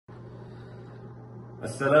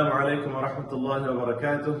Assalamu alaikum wa rahmatullahi wa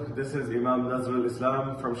barakatuh. This is Imam Nazrul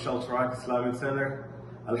Islam from SRICs Islamic Center.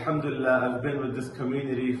 Alhamdulillah, I've been with this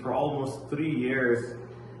community for almost 3 years,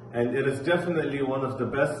 and it is definitely one of the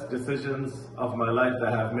best decisions of my life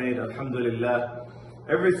that I have made. Alhamdulillah.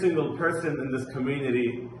 Every single person in this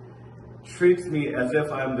community treats me as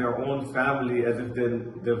if I'm their own family, as if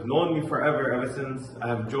they've known me forever, ever since I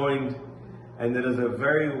have joined. And it is a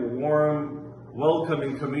very warm,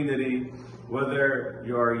 welcoming community. Whether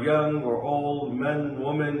you're young or old, men,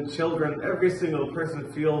 women, children, every single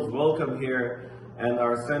person feels welcome here. And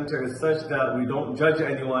our center is such that we don't judge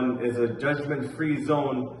anyone. It's a judgment-free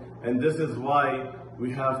zone. And this is why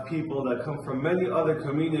we have people that come from many other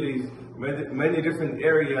communities, many different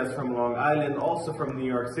areas from Long Island, also from New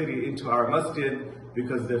York City, into our masjid,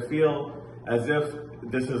 because they feel as if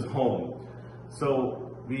this is home.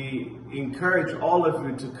 So we encourage all of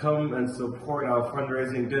you to come and support our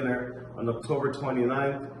fundraising dinner on October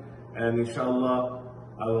 29th, and inshallah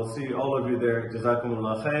I will see all of you there.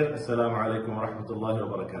 Jazakumullah khair. Assalamu alaikum wa rahmatullahi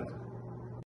wa barakatuh.